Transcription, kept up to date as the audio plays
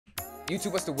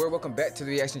YouTube, what's the word? Welcome back to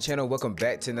the reaction channel. Welcome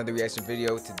back to another reaction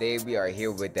video. Today we are here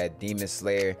with that Demon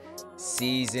Slayer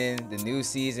season. The new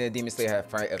season of Demon Slayer have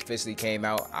officially came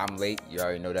out. I'm late. You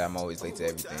already know that I'm always late to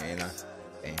everything, ain't I?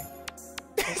 Damn.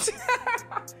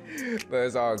 But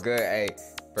it's all good. Hey,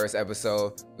 first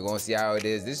episode. We're gonna see how it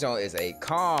is. This joint is a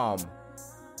calm,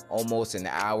 almost an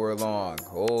hour long.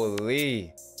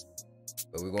 Holy.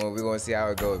 But we're gonna see how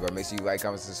it goes, bro. Make sure you like,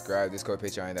 comment, subscribe. Discord,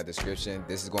 Patreon in the description.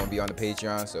 This is gonna be on the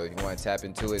Patreon, so if you want to tap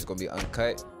into it, it's gonna be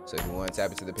uncut. So if you want to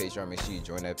tap into the Patreon, make sure you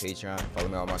join that Patreon. Follow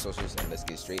me on all my socials, and let's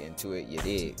get straight into it. You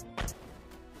dig?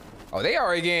 Oh, they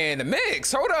already getting in the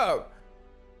mix. Hold up.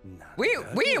 We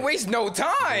ain't waste no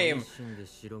time.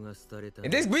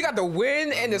 And this, we got the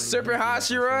Wind and the Serpent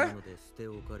Hashira.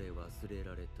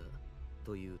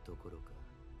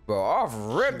 Bro, off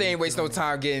rip, they ain't waste no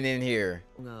time getting in here.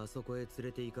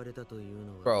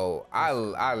 Bro, I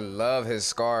love his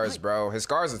scars, bro. His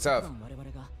scars are tough.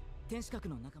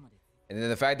 And then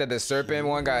the fact that the serpent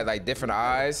one got like different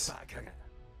eyes.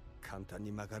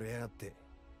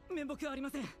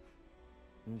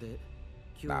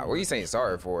 Nah, what are you saying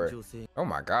sorry for? Oh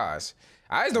my gosh.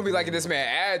 I just don't be liking this man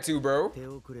attitude, bro.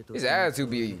 His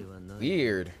attitude be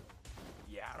weird.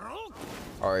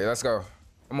 Alright, let's go.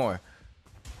 Come on.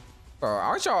 Bro,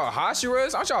 aren't y'all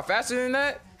Hashiras? Aren't y'all faster than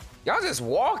that? Y'all just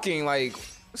walking like,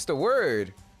 what's the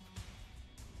word?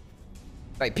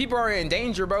 Like, people are in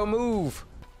danger, bro. Move.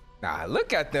 Nah,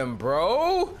 look at them,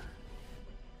 bro.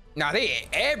 Nah, they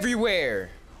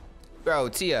everywhere. Bro,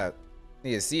 Tia,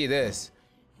 need to see this.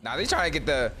 Nah, they trying to get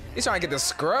the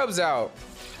scrubs out.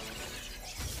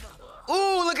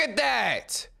 Ooh, look at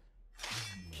that.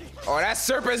 Oh, that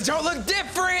serpents don't look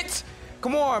different.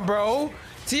 Come on, bro.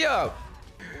 Tia.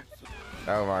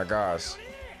 Oh my gosh.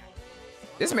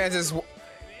 This man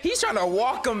he's trying to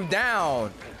walk him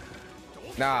down.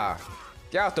 Nah,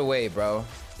 get out the way, bro.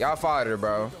 Y'all fought her,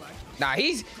 bro. Nah,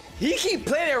 he keep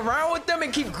playing around with them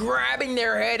and keep grabbing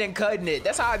their head and cutting it.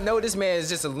 That's how I know this man is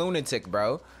just a lunatic,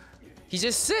 bro. He's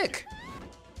just sick.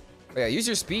 Oh, yeah, use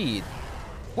your speed.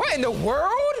 What in the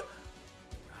world?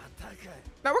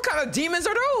 Now, what kind of demons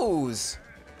are those?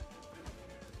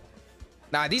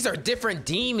 Nah, these are different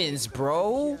demons,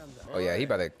 bro. Oh yeah, he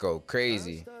about to go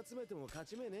crazy.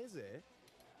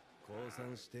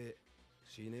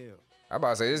 I'm about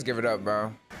to say, just give it up,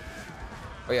 bro.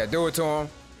 Oh yeah, do it to him.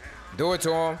 Do it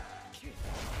to him.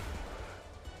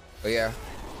 Oh yeah.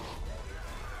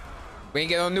 We ain't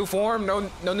get no new form, no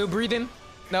new breathing?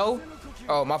 No?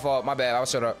 Oh, my fault, my bad, I'll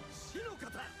shut up.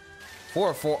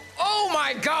 4-4. Oh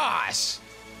my gosh!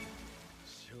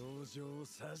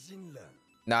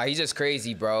 Nah, he's just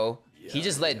crazy, bro. He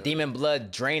just let demon blood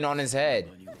drain on his head.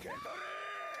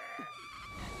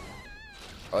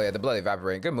 Oh yeah, the blood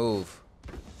evaporating. Good move.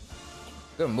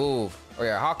 Good move. Oh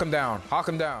yeah, hawk him down. Hawk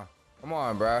him down. Come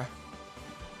on, bruh.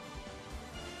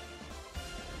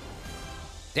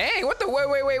 Dang, what the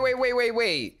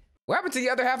wait. What happened to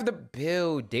the other half of the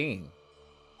building?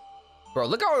 Bro,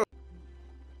 look how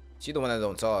she the one that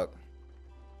don't talk.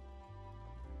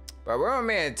 But where my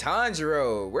man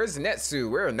Tanjiro? Where's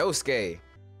Netsu? Where's Nosuke?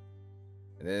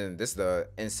 And then this is the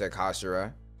insect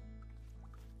Hashira.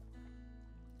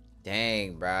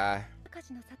 Dang, bruh.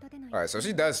 Alright, so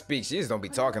she does speak. She just don't be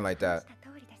talking like that.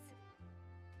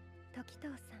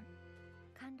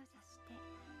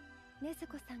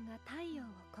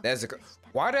 Nezuko.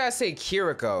 Why did I say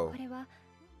Kiriko?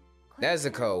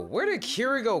 Nezuko. Where did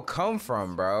Kiriko come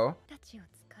from, bro?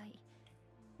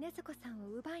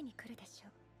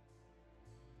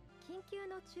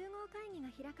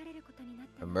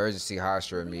 Emergency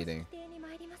Hashira meeting.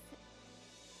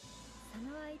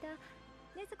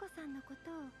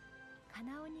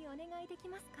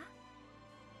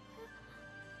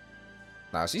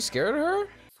 Nah, she scared of her?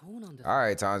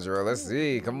 Alright, Tanjiro, let's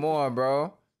see. Come on,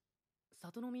 bro.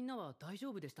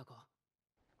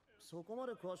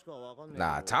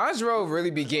 Nah, Tanjiro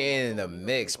really be getting in the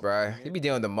mix, bro. He be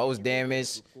doing the most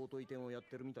damage.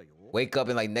 Wake up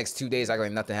in like next 2 days, act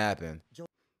like nothing happened.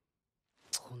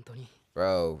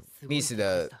 Bro, needs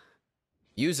to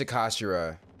use the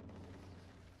Hashira.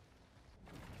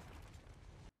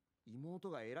 What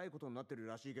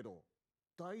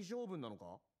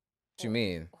you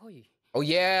mean? Oh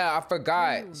yeah, I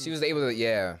forgot. She was able to,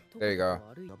 yeah, there you go.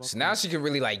 So now she can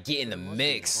really like get in the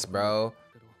mix, bro.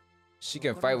 She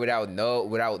can fight without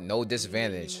no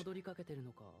disadvantage.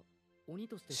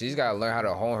 She's gotta learn how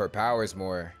to hone her powers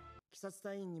more.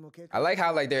 I like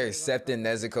how like they're accepting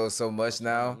Nezuko so much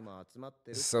now.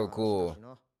 It's so cool.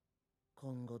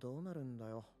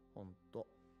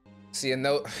 See a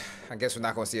note. I guess we're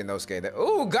not gonna see a Nosuke.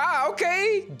 Oh God,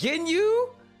 okay, getting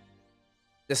you.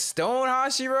 The Stone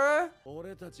Hashira?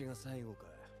 俺たちが最後か。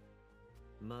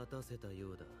待たせた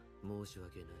ようだ。申し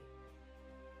訳ない。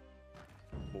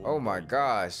 Oh my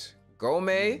gosh.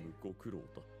 Gome?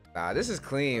 Nah, this is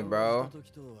clean, bro.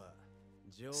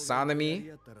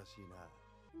 Sanami?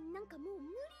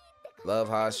 Love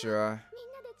Hashira.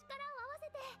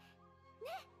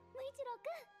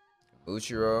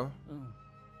 Muchiro.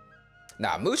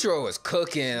 Nah, Muchiro was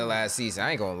cooking last season.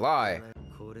 I ain't gonna lie.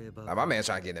 Like, my man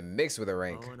trying to get in the mix with a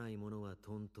rank.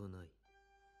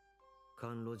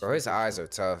 Bro, his eyes are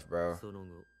tough, bro.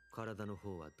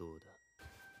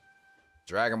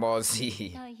 Dragon Ball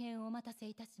Z. 大変お待たせ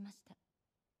いたしました。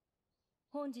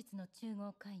本日の中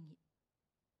合会議、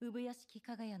産屋敷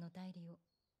加賀屋の代理を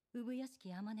産屋敷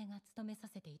天音が務めさ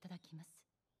せていただきます。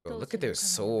 Bro, look at their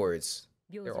swords.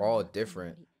 They're all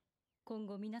different. Bro,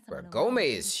 Gome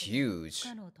is huge.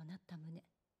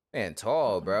 Man,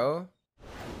 tall, bro.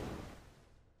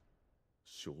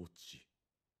 承知。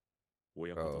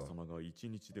親方様が一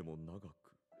日でも長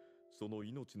くその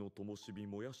命の灯火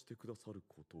燃やしてくださる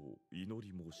ことを祈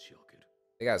り申し上げる。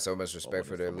 They got so much respect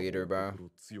for their leader, bro.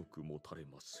 強く持たれ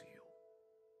ますよ。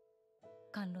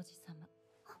甘露寺様、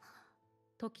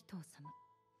時藤様。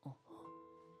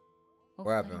 What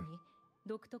happened?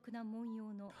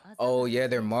 Oh yeah,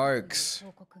 they're marks.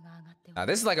 Now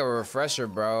this is like a refresher,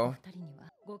 bro.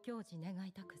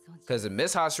 Because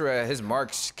Miss Hashira, his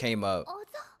marks came up.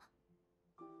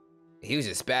 He was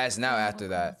just spazzing out after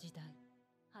that.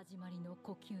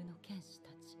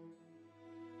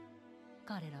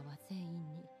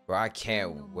 Bro, I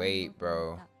can't wait,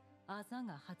 bro. I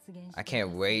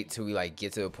can't wait till we like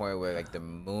get to the point where like the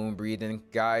moon breathing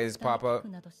guys pop up.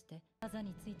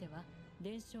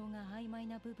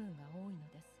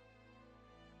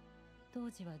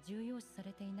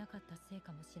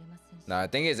 Nah, the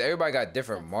thing is, everybody got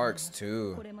different marks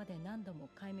too. They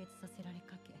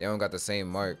don't got the same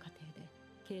mark.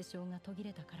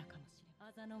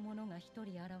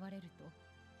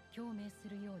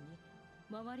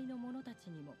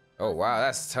 Oh wow,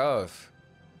 that's tough.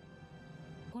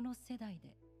 この世代で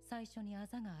最初にあ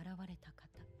ざが現れた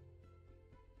方、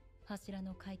柱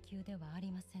の階級ではあり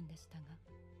ませんでしたが、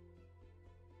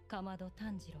竈門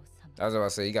炭治郎様。 I was about to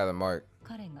say, he got a mark.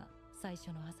 彼が最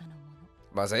初のあざのもの。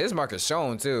 But I say his mark is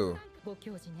shown too. ご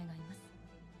教示願います。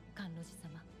甘露寺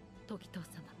様、時藤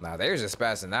様。 Nah, they were just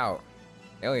passing out.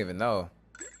 They don't even know.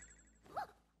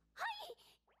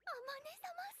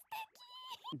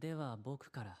 では僕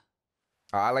から。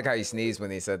 Oh, I like how he sneezed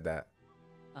when he said that.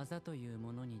 あざという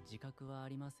ものに自覚はあ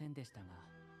りませんでしたが、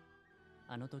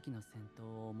あの時の戦闘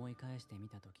を思い返してみ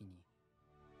た時に、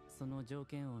その条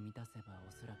件を満たせば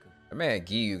おそらく。 That man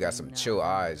Giyu got some chill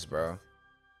eyes, bro.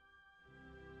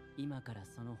 今から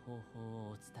その方法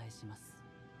をお伝えします。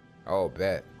 Oh,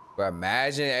 bet. But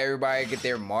imagine everybody get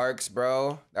their marks,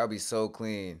 bro. That would be so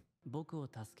clean. 僕を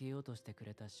助けようとしてく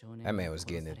れた少年。 That man was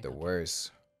getting it the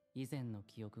worst. 以前の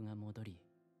記憶が戻り。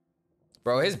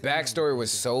 Bro, his backstory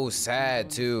was so sad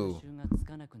too.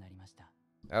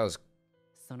 That was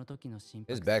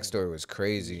his backstory was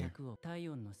crazy. 体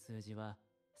温の数字は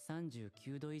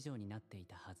39度以上になってい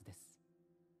たはずです。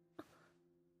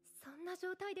そんな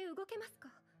状態で動けますか？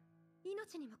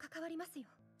命にも関わりますよ。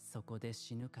そこで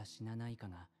死ぬか死なないか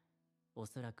がお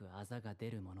そらくあざが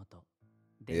出るものと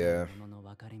出ないものの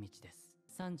分かれ道です。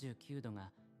39度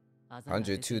が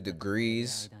102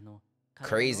 degrees.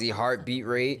 Crazy heartbeat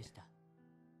rate.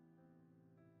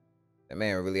 That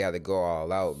man really had to go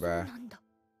all out, bruh.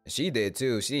 She did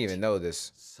too. She didn't even know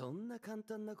this. I was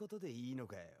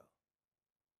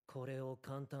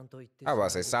about to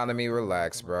say, Sanami,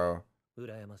 relax, bro.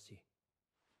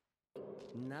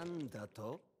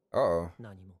 Uh-oh.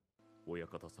 親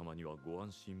方様にはご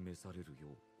安心召される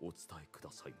ようお伝えく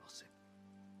ださいませ。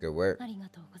 Good work. ありが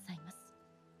とうございます。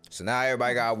 So now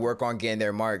everybody gotta work on getting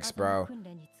their marks, bro. 訓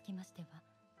練につきましては、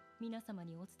皆様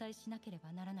にお伝えしなけれ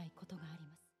ばならないことがあり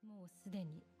ます。もうすで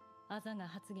にあざが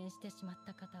発現してしまっ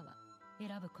た方は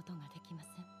選ぶことができま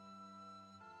せん。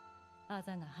あ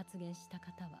ざが発現した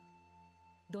方は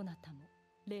どなたも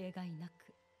例外な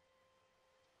く。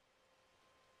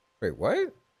 Wait,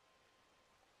 what?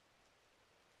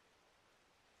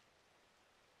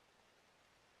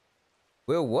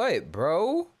 Will what,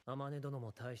 bro? 天音殿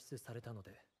も退出されたの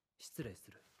で失礼す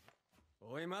る。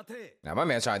おい待て。 Now my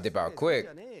man trying to dip out quick.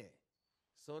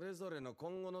 それぞれの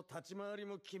今後の立ち回り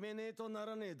も決めねえとな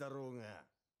らねえだろうが。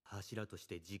柱とし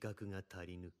て自覚が足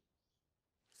りぬ。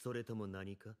それとも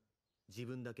何か自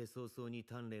分だけ早々に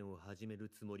鍛錬を始める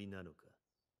つもりなのか。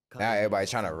 Now everybody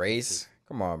trying to race?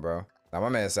 Come on, bro. Now my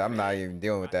man said, I'm not even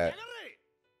dealing with that.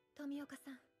 富岡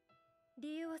さん、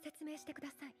理由を説明してくだ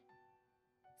さい。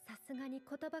さすがに言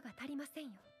葉が足りません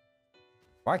よ。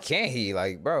 Why can't he?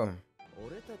 Like, bro.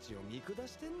 俺たちを見下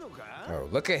してんのか？ Bro,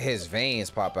 look at his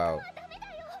veins pop out.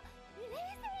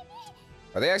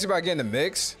 Are they actually about getting the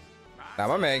mix? Nah,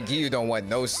 my man Giyu don't want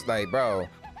no, like, bro.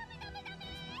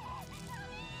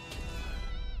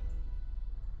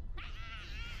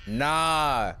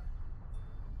 Nah.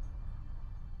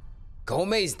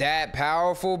 Gome's that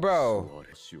powerful, bro.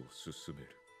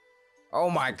 Oh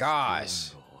my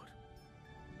gosh.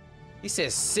 He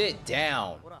says sit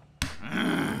down.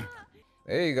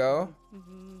 There you go.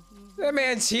 That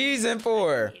man cheesing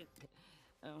for.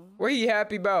 What he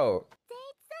happy about?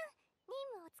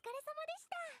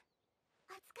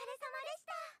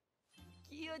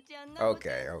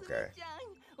 Okay, okay.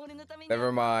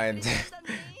 Never mind.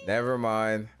 Never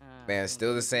mind. Man,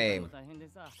 still the same.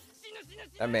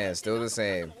 That man's still the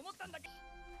same.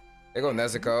 There go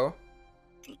Nezuko.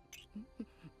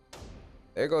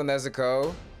 There go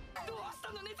Nezuko.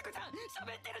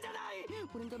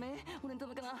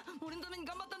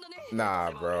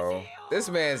 Nah, bro. This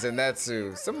man's a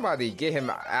Netsu. Somebody get him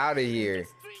out of here.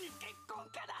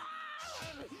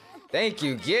 Thank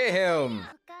you. Get him.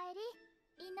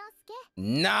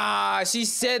 Nah, she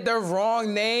said the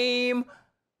wrong name.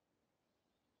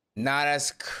 Nah,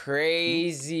 that's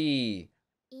crazy.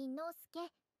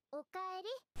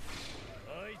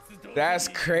 That's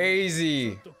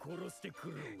crazy. Yo,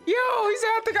 he said,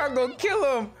 I think I'm gonna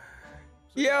kill him.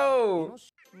 Yo.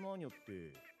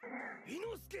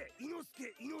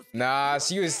 Nah,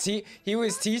 he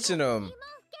was teaching him.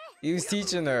 He was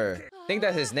teaching her. I think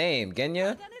that's his name,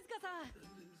 Genya.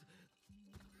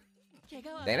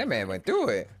 Dang, that man went through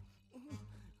it.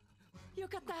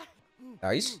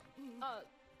 Nah, he's...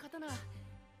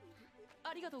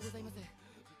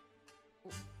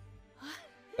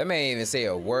 That man didn't even say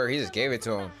a word. He just gave it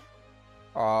to him.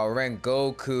 Oh,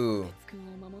 Rengoku.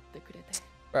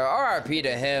 Bro, RIP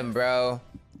to him, bro.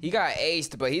 He got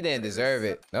aced, but he didn't deserve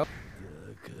it. Nope.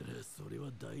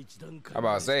 I'm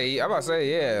about to say,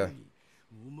 yeah.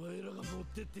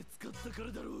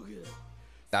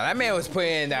 Now that man was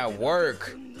putting in that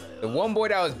work. The one boy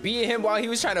that was beating him while he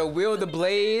was trying to wield the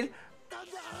blade.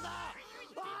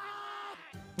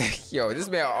 Yo, this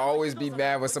man always be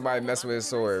mad when somebody messes with his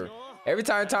sword. Every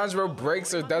time Tanjiro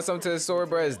breaks or does something to his sword,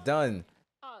 bro, it's done.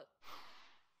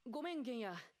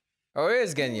 Oh, it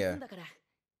is Genya.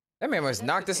 That man was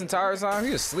knocked this entire time.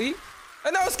 He was asleep.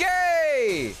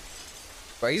 Inosuke!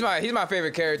 But he's my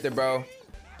favorite character, bro.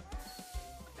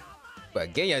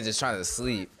 But Genya's just trying to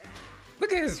sleep.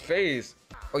 Look at his face.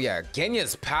 Oh yeah,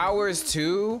 Genya's powers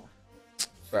too.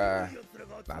 Bruh.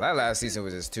 Nah, that last season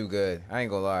was just too good. I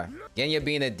ain't gonna lie. Genya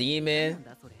being a demon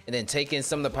and then taking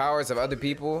some of the powers of other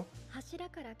people.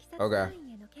 Okay.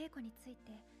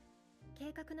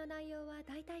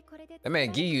 That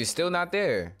man Giyu's still not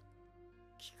there.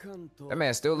 That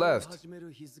man still left.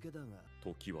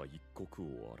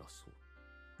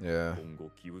 Yeah.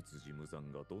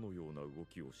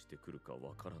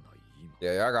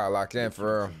 Yeah, y'all gotta lock in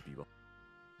for real.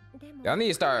 Y'all need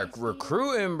to start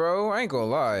recruiting, bro. I ain't gonna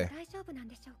lie.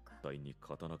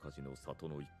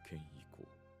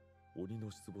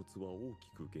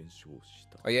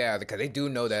 Oh yeah, because they do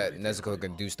know that Nezuko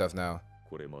can do stuff now.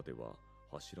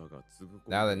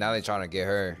 Now they're trying to get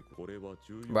her.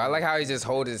 But I like how he just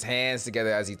holds his hands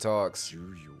together as he talks.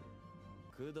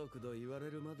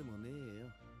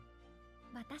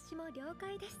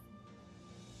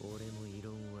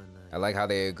 I like how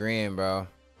they agreeing, bro.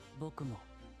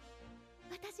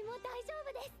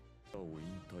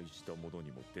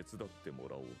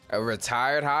 A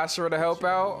retired Hashira to help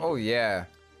out? Oh yeah.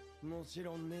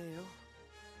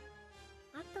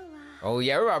 Oh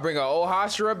yeah, we're about to bring an old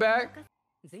Hashira back.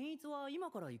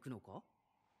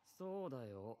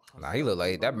 Nah, he look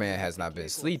like that man has not been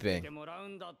sleeping.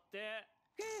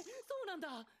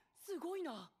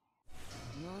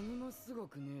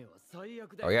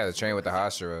 Oh yeah, to train with the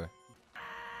Hashira.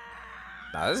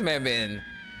 Nah, this man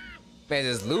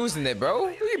just losing it, bro.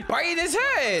 He biting his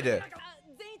head.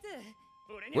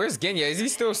 Where's Genya? Is he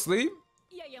still asleep?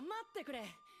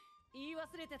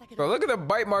 Bro, look at the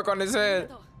bite mark on his head.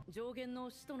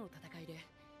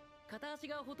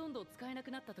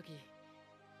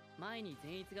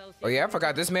 Oh yeah, I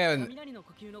forgot this man.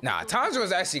 Nah, Tanjiro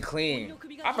was actually clean.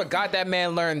 I forgot that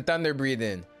man learned thunder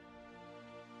breathing.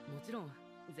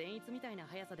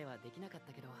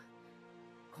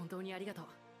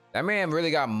 That man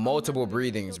really got multiple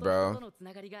breathings, bro.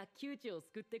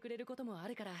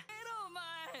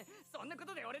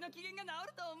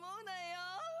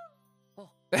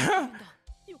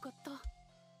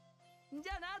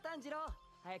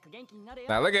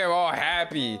 Now look at him all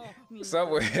happy. What's up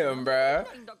with him, bruh?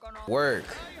 Work.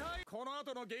 この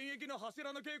後の現役の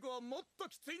柱の稽古はもっと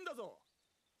きついんだぞ。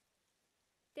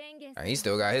 He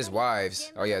still got his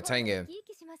wives. Oh yeah, Tengen.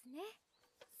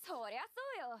 そりゃそ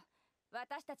うよ。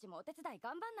私たちもお手伝い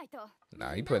頑張んないと。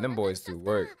 Nah, he putting them boys through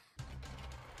work.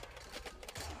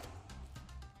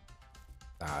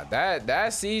 Nah,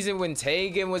 that season when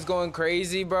Tengen was going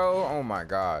crazy, bro. Oh my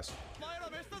gosh.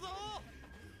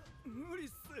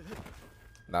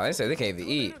 Nah, they said they can't even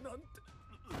eat.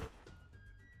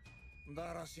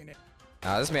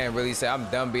 Nah, this man really said, I'm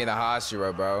done being a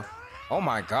Hashira, bro. Oh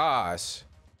my gosh.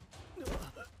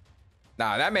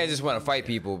 Nah, that man just want to fight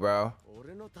people, bro.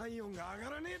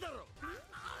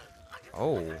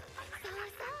 Oh.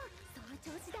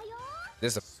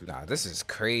 This is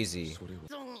crazy.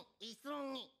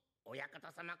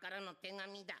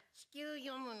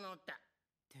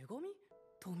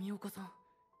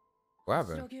 What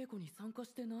happened?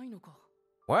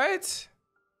 What?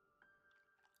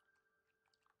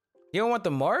 You don't want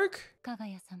the mark?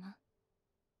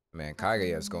 Man,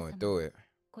 Kaguya's going through it.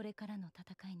 これからの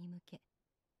戦いに向け、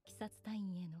鬼殺隊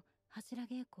員への柱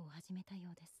稽古を始めた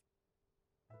ようです。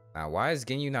 Now, why is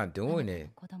Ginyu not doing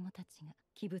it? 子供たちが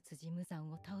鬼物寺無惨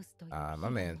を倒すという。My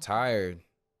man tired.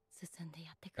 進んで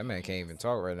やってく That れ。 man can't even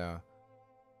talk right now.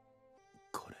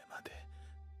 これまで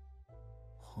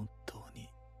本当に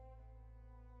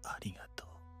ありがと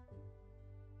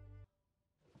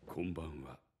う。こんばん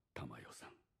は、玉代さん。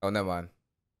 Oh, never mind.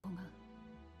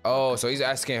 Oh, so he's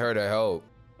asking her to help.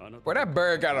 Boy, that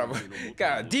bird got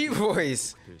a deep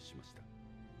voice.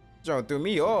 John threw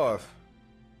me off.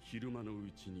 昼間の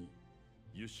うちに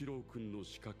ユシロウ君の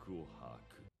資格を把握。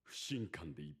不信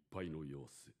感でいっぱいの様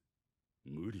子。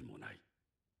無理もない。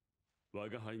我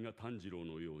が輩が炭治郎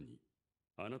のように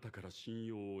あなたから信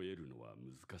用を得るのは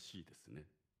難しいですね。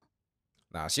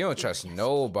 Nah, she don't trust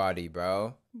nobody,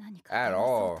 bro. At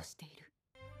all.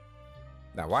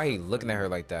 Now, why he looking at her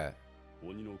like that?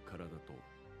 鬼の体と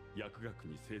薬学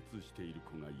に精通している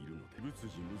子がいるので、仏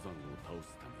寺無惨を倒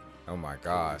すために。 Oh my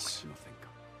gosh.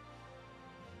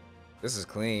 This is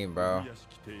clean, bro.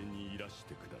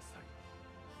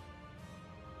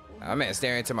 That man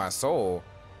staring into my soul.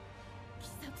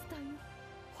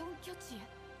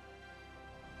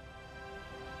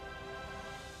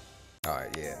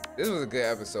 Alright, yeah. This was a good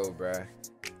episode, bruh.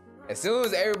 As soon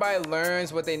as everybody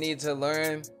learns what they need to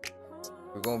learn,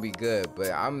 we're gonna be good.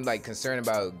 But I'm like concerned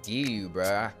about Giyu,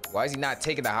 bruh. Why is he not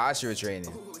taking the Hashira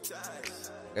training?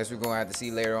 Guess we're gonna have to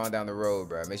see later on down the road,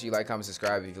 bruh. Make sure you like, comment,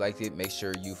 subscribe if you liked it. Make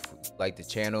sure you like the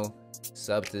channel,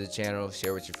 sub to the channel,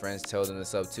 share with your friends, tell them to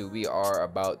sub too. We are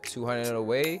about 200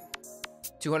 away.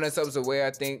 200 subs away,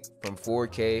 I think, from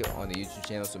 4K on the YouTube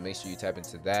channel. So make sure you tap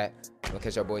into that. We'll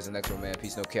catch y'all boys in the next one, man.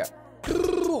 Peace, no cap.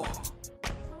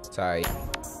 Tight.